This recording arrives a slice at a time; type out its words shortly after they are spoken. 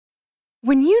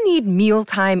When you need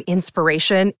mealtime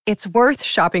inspiration, it's worth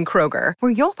shopping Kroger,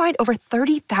 where you'll find over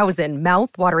 30,000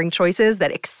 mouth-watering choices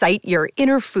that excite your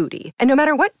inner foodie. And no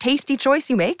matter what tasty choice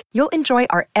you make, you'll enjoy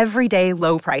our everyday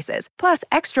low prices, plus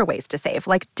extra ways to save,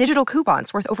 like digital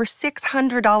coupons worth over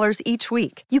 $600 each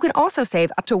week. You can also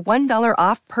save up to $1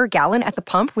 off per gallon at the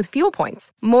pump with fuel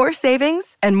points. More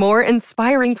savings and more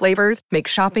inspiring flavors make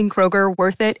shopping Kroger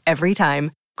worth it every time.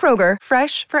 Kroger,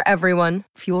 fresh for everyone.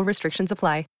 Fuel restrictions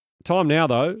apply. Time now,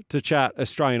 though, to chat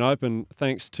Australian Open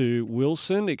thanks to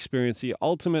Wilson. Experience the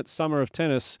ultimate summer of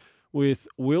tennis with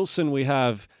Wilson. We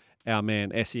have our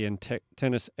man, SEN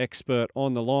tennis expert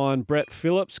on the line, Brett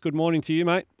Phillips. Good morning to you,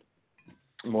 mate.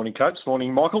 Good morning, Coach.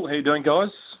 Morning, Michael. How you doing, guys?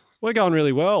 We're going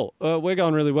really well.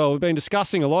 We've been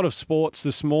discussing a lot of sports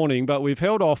this morning, but we've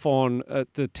held off on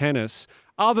the tennis,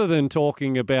 other than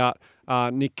talking about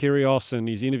Nick Kyrgios and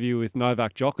his interview with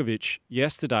Novak Djokovic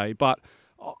yesterday. But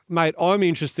mate, I'm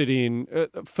interested in,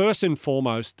 first and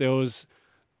foremost, there was,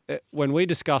 when we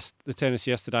discussed the tennis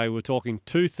yesterday, we were talking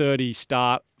 2:30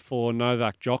 start for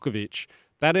Novak Djokovic.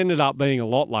 That ended up being a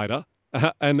lot later.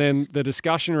 And then the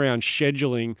discussion around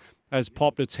scheduling has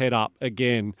popped its head up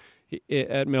again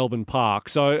at Melbourne Park.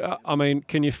 So,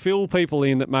 can you fill people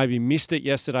in that maybe missed it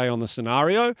yesterday on the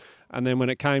scenario? And then when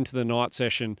it came to the night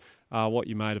session, what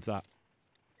you made of that?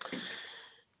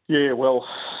 Yeah, well,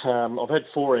 I've had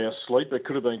 4 hours sleep. It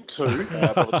could have been 2 by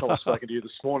the time I've spoken to you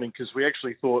this morning, because we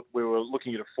actually thought we were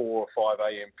looking at a 4 or 5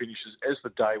 a.m. finishes as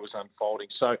the day was unfolding.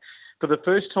 So for the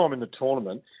first time in the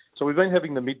tournament, so we've been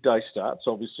having the midday starts,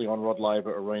 obviously, on Rod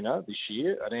Laver Arena this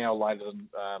year, an hour later than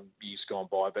years gone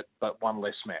by, but one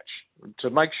less match, to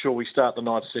make sure we start the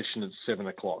night session at 7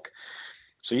 o'clock.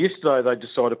 So yesterday they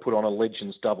decided to put on a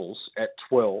Legends doubles at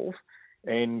 12,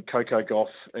 and Coco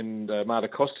Gauff and Marta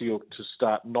Kostyuk to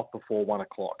start not before 1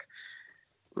 o'clock.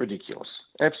 Ridiculous.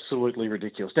 Absolutely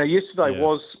ridiculous. Now, yesterday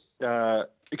was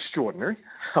extraordinary.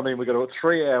 We got a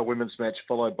 3-hour women's match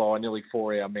followed by a nearly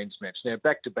 4-hour men's match. Now,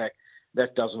 back-to-back,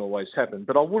 that doesn't always happen.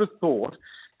 But I would have thought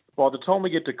by the time we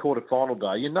get to quarter-final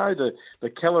day, the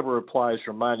calibre of players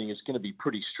remaining is going to be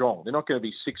pretty strong. They're not going to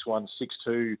be 6-1,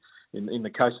 6-2, in the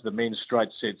case of the men's straight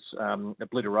sets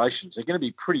obliterations. They're going to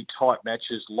be pretty tight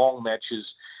matches, long matches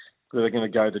that are going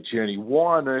to go the journey.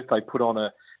 Why on earth they put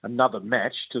on another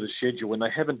match to the schedule when they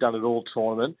haven't done it all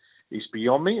tournament is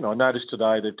beyond me. And I noticed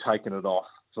today they've taken it off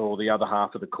for the other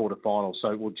half of the quarterfinal,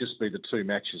 so it will just be the 2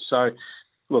 matches. So,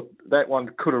 look, that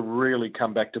one could have really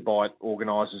come back to bite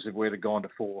organisers if we'd have gone to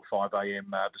 4 or 5 a.m.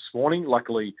 This morning.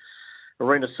 Luckily,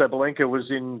 Arena Sabalenka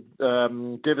was in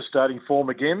devastating form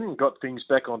again, got things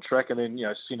back on track, and then,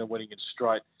 Sinner winning it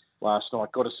straight last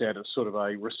night got us out at sort of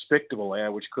a respectable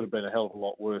hour, which could have been a hell of a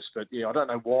lot worse. But, I don't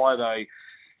know why they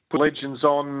put Legends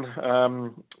on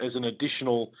as an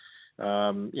additional,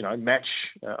 match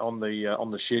on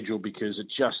the schedule, because it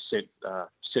just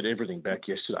set everything back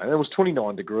yesterday. And it was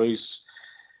 29 degrees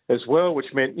as well, which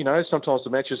meant, sometimes the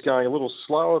match is going a little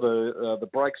slower. The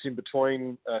breaks in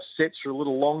between sets are a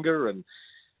little longer, and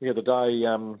the day,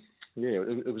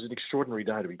 it was an extraordinary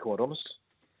day, to be quite honest.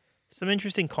 Some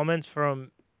interesting comments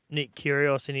from Nick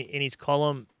Kyrgios in his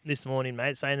column this morning,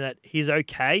 mate, saying that he's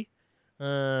okay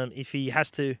if he has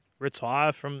to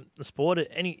retire from the sport.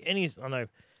 Any, I know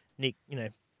Nick,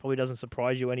 probably doesn't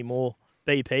surprise you anymore,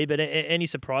 BP, but any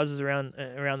surprises around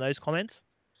those comments?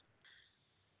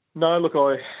 No, look,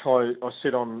 I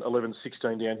said on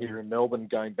 11/16 down here in Melbourne,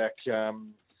 going back,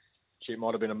 it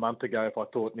might have been a month ago, if I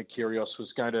thought Nick Kyrgios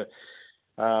was going to,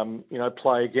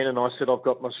 play again, and I said I've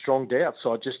got my strong doubts.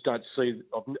 So I just don't see.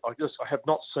 I have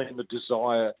not seen the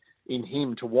desire in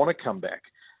him to want to come back.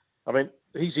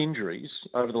 His injuries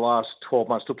over the last 12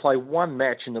 months, to play one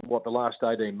match in the last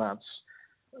 18 months,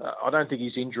 I don't think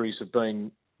his injuries have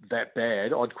been that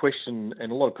bad. I'd question,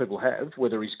 and a lot of people have,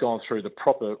 whether he's gone through the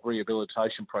proper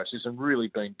rehabilitation process and really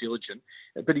been diligent.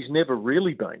 But he's never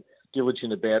really been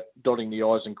diligent about dotting the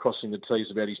I's and crossing the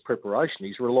T's about his preparation.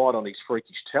 He's relied on his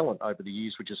freakish talent over the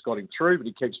years, which has got him through, but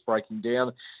he keeps breaking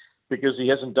down because he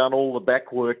hasn't done all the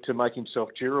back work to make himself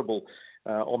durable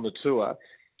on the tour.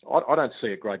 I don't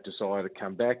see a great desire to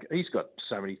come back. He's got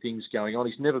so many things going on.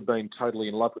 He's never been totally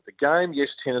in love with the game. Yes,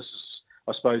 tennis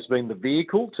has, I suppose, been the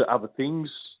vehicle to other things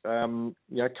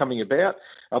coming about,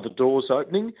 other doors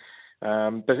opening.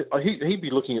 But he'd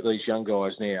be looking at these young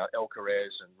guys now,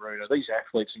 Alcaraz and Runa, these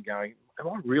athletes, and going, am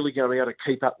I really going to be able to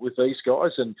keep up with these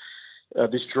guys? And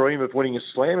this dream of winning a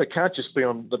slam, it can't just be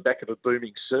on the back of a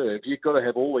booming serve. You've got to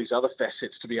have all these other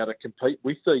facets to be able to compete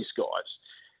with these guys.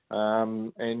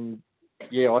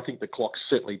 I think the clock's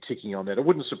certainly ticking on that. It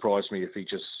wouldn't surprise me if he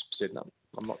just said, no,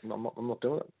 I'm not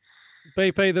doing it.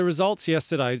 BP, the results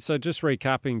yesterday, so just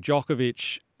recapping,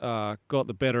 Djokovic got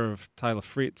the better of Taylor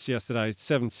Fritz yesterday,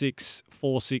 7-6,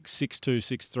 4-6, 6-2,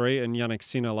 6-3, and Jannik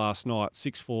Sinner last night,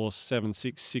 6-4,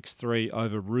 7-6, 6-3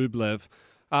 over Rublev.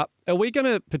 Are we going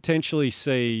to potentially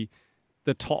see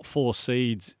the top four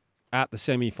seeds at the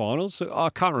semi-finals? I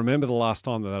can't remember the last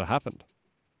time that happened.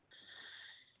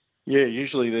 Yeah,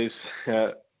 usually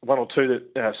there's one or two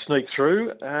that sneak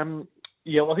through.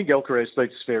 I think Alcaraz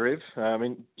beats Zverev.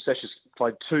 Sasha's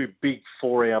played two big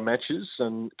 4-hour matches,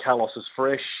 and Carlos is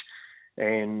fresh,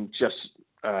 and just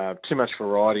too much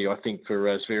variety, I think,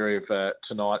 for Zverev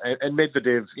tonight. And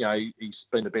Medvedev, he's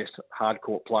been the best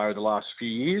hardcourt player of the last few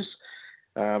years.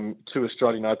 2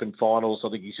 Australian Open finals. I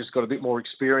think he's just got a bit more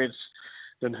experience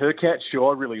than Hurkacz, who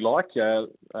I really like,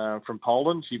 from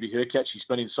Poland. Hubie Hurkacz, he's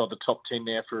been inside the top 10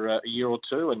 now for a year or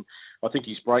two, and I think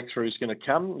his breakthrough is going to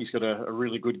come. He's got a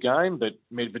really good game, but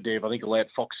Medvedev, I think, will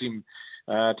outfox him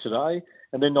today.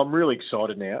 And then I'm really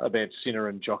excited now about Sinner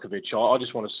and Djokovic. I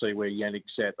just want to see where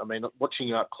Yannick's at. Watching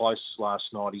him up close last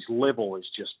night, his level is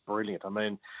just brilliant.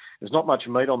 There's not much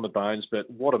meat on the bones, but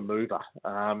what a mover.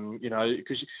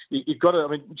 Because you've got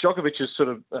to, Djokovic has sort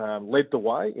of led the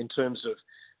way in terms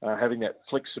of having that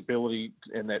flexibility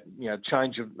and that,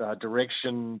 change of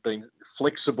direction, being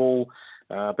flexible,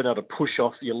 being able to push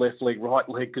off your left leg, right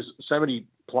leg, because so many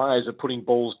players are putting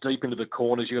balls deep into the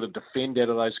corners. You've got to defend out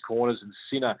of those corners, and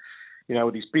Sinner,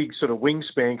 with his big sort of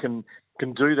wingspan, can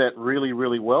do that really,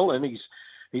 really well. And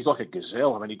he's like a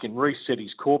gazelle. He can reset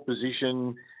his court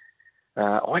position.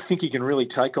 I think he can really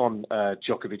take on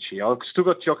Djokovic here. I've still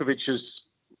got Djokovic as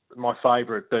my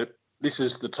favourite, but this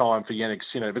is the time for Jannik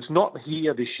Sinner. If it's not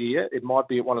here this year, it might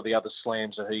be at one of the other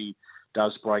slams that he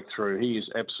does break through. He is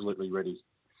absolutely ready.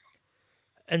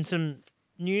 And some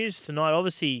news tonight,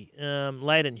 obviously,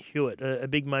 Leighton Hewitt, a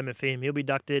big moment for him. He'll be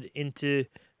inducted into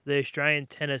the Australian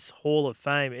Tennis Hall of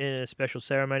Fame in a special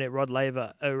ceremony at Rod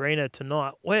Laver Arena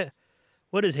tonight. Where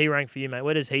does he rank for you, mate?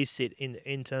 Where does he sit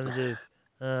in terms of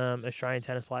Australian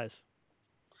tennis players?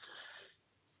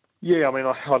 Yeah,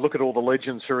 I look at all the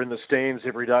legends who are in the stands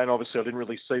every day, and obviously I didn't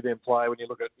really see them play. When you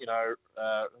look at,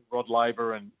 Rod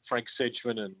Laver and Frank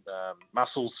Sedgman and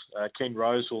Muscles, Ken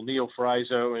Rosewell, Neil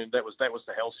Fraser, and that was the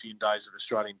halcyon days of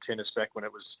Australian tennis back when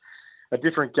it was a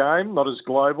different game, not as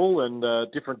global,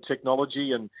 and different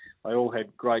technology, and they all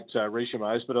had great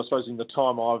resumes. But I suppose in the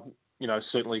time I've,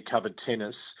 certainly covered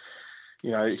tennis,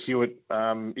 Hewitt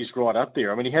is right up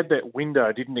there. He had that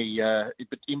window, didn't he,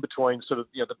 in between sort of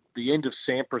the end of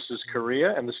Sampras's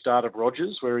career and the start of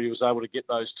Rogers, where he was able to get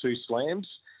those 2 slams,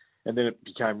 and then it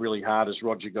became really hard as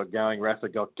Roger got going, Rafa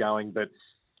got going. But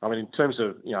in terms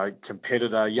of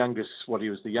competitor, he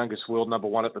was the youngest world number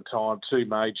 1 at the time, 2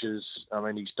 majors.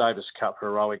 His Davis Cup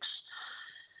heroics.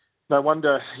 No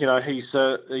wonder, he's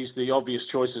the obvious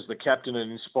choice as the captain and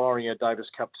inspiring our Davis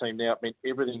Cup team now. It meant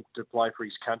everything to play for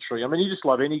his country. You just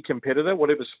love any competitor,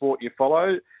 whatever sport you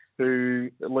follow, who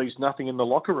leaves nothing in the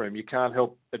locker room. You can't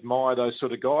help admire those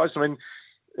sort of guys.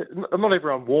 Not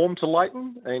everyone warm to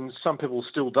Leighton, and some people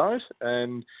still don't.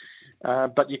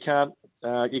 But you can't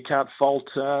fault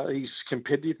his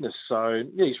competitiveness. So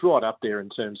yeah, he's right up there in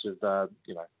terms of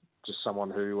just someone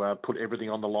who put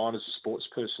everything on the line as a sports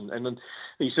person. And then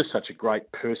he's just such a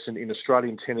great person in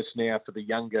Australian tennis now for the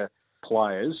younger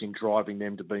players in driving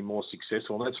them to be more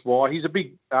successful. And that's why he's a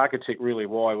big architect, really,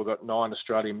 why we've got 9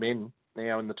 Australian men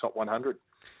now in the top 100.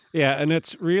 Yeah, and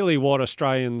it's really what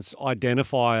Australians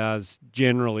identify as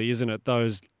generally, isn't it?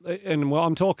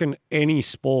 I'm talking any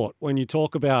sport. When you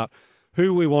talk about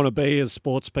who we want to be as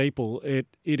sports people, it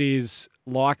is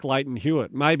like Leighton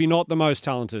Hewitt. Maybe not the most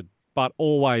talented, but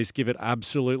always give it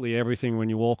absolutely everything when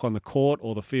you walk on the court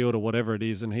or the field or whatever it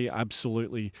is, and he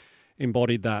absolutely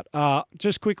embodied that.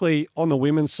 Just quickly, on the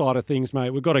women's side of things,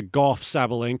 mate, we've got a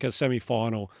Goff-Sabalenka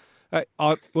semi-final.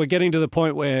 We're getting to the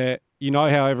point where you know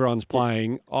how everyone's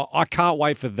playing. I can't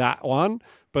wait for that one,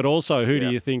 but also who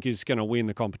do you think is going to win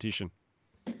the competition?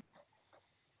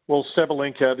 Well,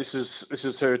 Sabalenka, this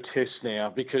is her test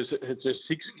now, because it's her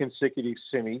 6th consecutive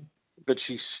semi, but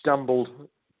she stumbled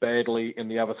badly in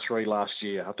the other 3 last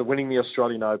year. After winning the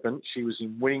Australian Open, she was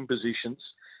in winning positions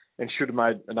and should have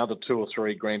made another 2 or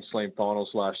 3 Grand Slam finals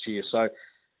last year. So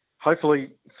hopefully,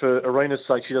 for Arena's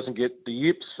sake, she doesn't get the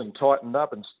yips and tighten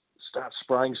up and start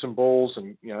spraying some balls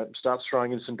and start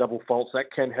throwing in some double faults.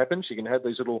 That can happen. She can have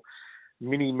these little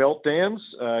mini meltdowns.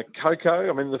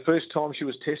 Coco, the first time she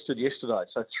was tested yesterday,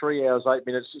 so 3 hours, 8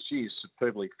 minutes, she is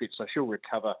superbly fit, so she'll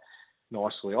recover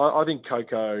nicely. I think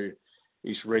Coco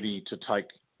is ready to take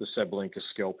the Sabalenka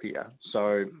scalp here.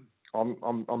 So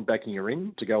I'm backing her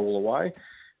in to go all the way.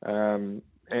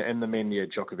 And the men,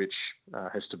 Djokovic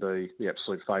has to be the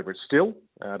absolute favourite still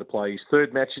to play his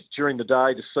third match during the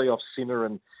day to see off Sinner.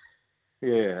 And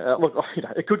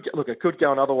it could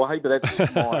go another way, but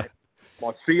that's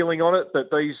my feeling on it.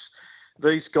 That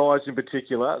these guys in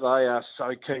particular, they are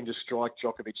so keen to strike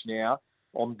Djokovic now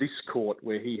on this court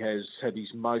where he has had his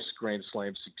most Grand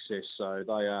Slam success. So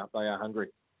they are hungry.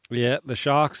 Yeah, the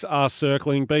Sharks are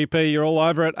circling. BP, you're all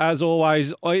over it, as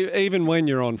always, even when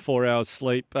you're on 4 hours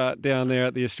sleep down there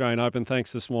at the Australian Open.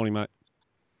 Thanks this morning, mate.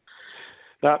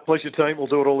 Pleasure, team. We'll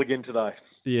do it all again today.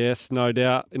 Yes, no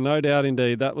doubt. No doubt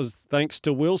indeed. That was thanks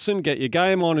to Wilson. Get your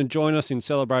game on and join us in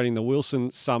celebrating the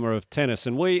Wilson Summer of Tennis.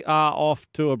 And we are off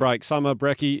to a break. Summer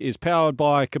Brekkie is powered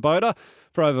by Kubota.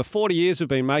 For over 40 years, we've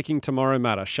been making tomorrow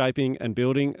matter, shaping and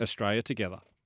building Australia together.